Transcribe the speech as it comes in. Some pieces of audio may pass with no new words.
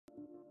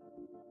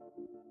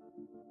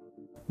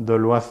The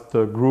Lhoist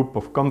group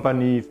of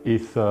companies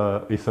is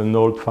an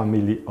old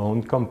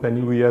family-owned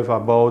company. We have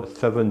about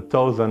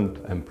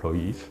 7,000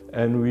 employees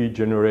and we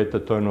generate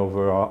a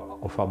turnover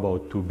of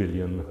about 2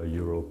 billion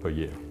euro per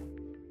year.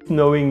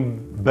 Knowing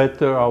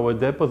better our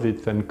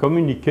deposits and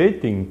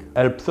communicating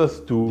helps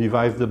us to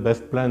devise the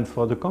best plans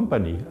for the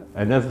company.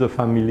 And as the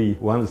family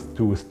wants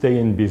to stay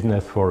in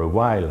business for a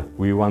while,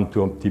 we want to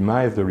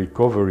optimize the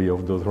recovery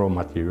of those raw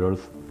materials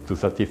to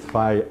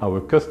satisfy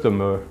our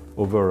customer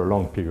over a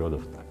long period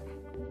of time.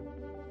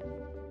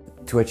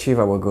 To achieve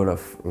our goal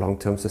of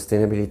long-term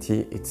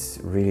sustainability, it's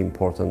really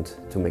important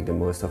to make the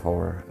most of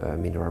our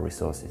mineral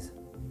resources.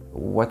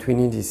 What we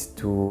need is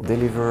to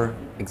deliver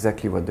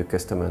exactly what the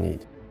customer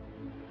needs.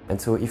 And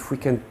so if we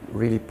can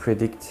really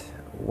predict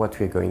what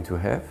we're going to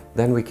have,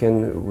 then we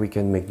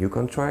can make new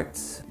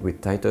contracts with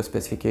tighter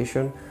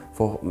specification.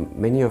 For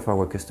many of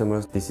our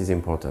customers, this is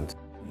important.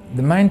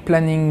 The mine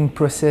planning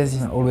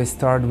process always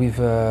starts with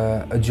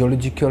a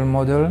geological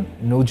model.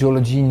 No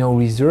geology, no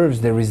reserves,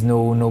 there is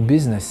no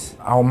business.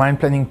 Our mine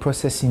planning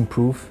process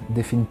improved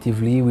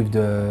definitively with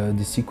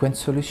the Seequent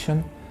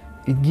solution.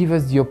 It gives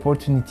us the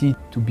opportunity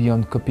to be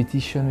on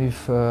competition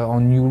with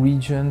on new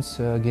regions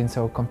against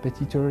our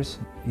competitors.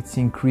 It's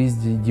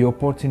increased the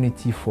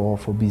opportunity for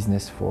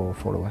business for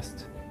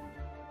Lhoist.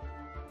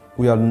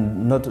 We are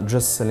not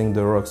just selling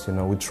the rocks,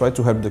 we try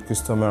to help the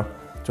customer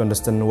to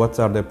understand what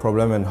are their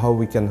problems and how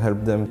we can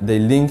help them. They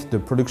link the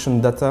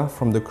production data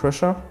from the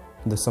crusher,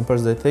 the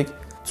samples they take,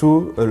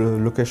 to a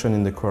location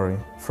in the quarry.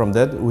 From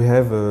that, we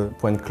have a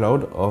point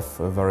cloud of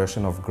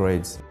variation of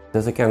grades.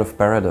 There's a kind of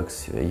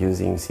paradox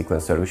using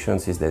Seequent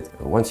solutions is that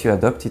once you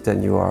adopt it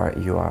and you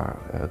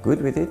are good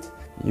with it,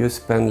 you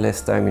spend less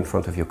time in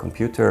front of your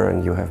computer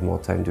and you have more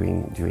time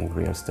doing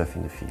real stuff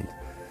in the field.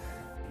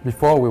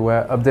 Before we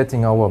were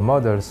updating our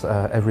models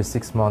every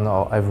 6 months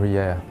or every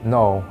year.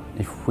 Now,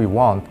 if we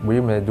want, we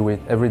may do it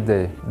every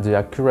day. The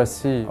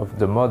accuracy of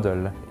the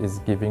model is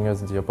giving us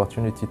the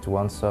opportunity to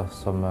answer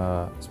some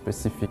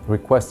specific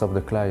requests of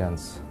the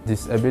clients.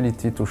 This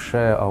ability to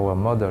share our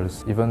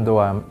models, even though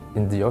I'm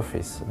in the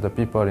office, the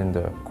people in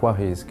the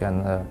quarries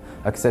can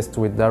access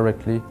to it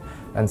directly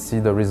and see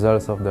the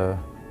results of the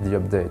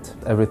update.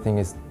 Everything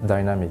is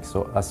dynamic,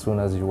 so as soon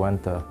as you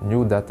enter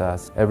new data,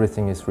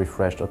 everything is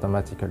refreshed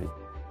automatically.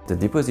 The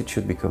deposit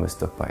should become a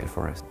stockpile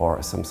for us,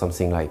 or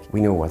something like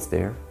we know what's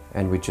there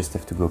and we just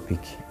have to go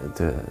pick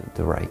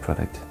the right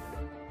product.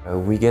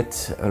 We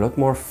get a lot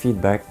more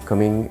feedback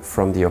coming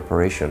from the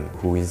operation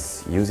who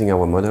is using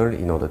our model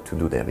in order to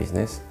do their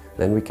business.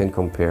 Then we can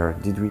compare,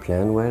 did we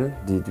plan well,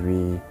 did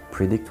we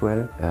predict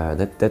well?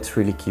 That's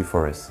really key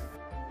for us.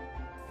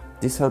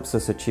 This helps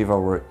us achieve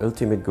our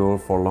ultimate goal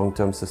for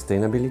long-term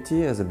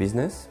sustainability as a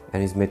business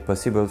and is made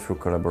possible through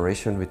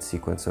collaboration with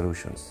Seequent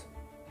Solutions.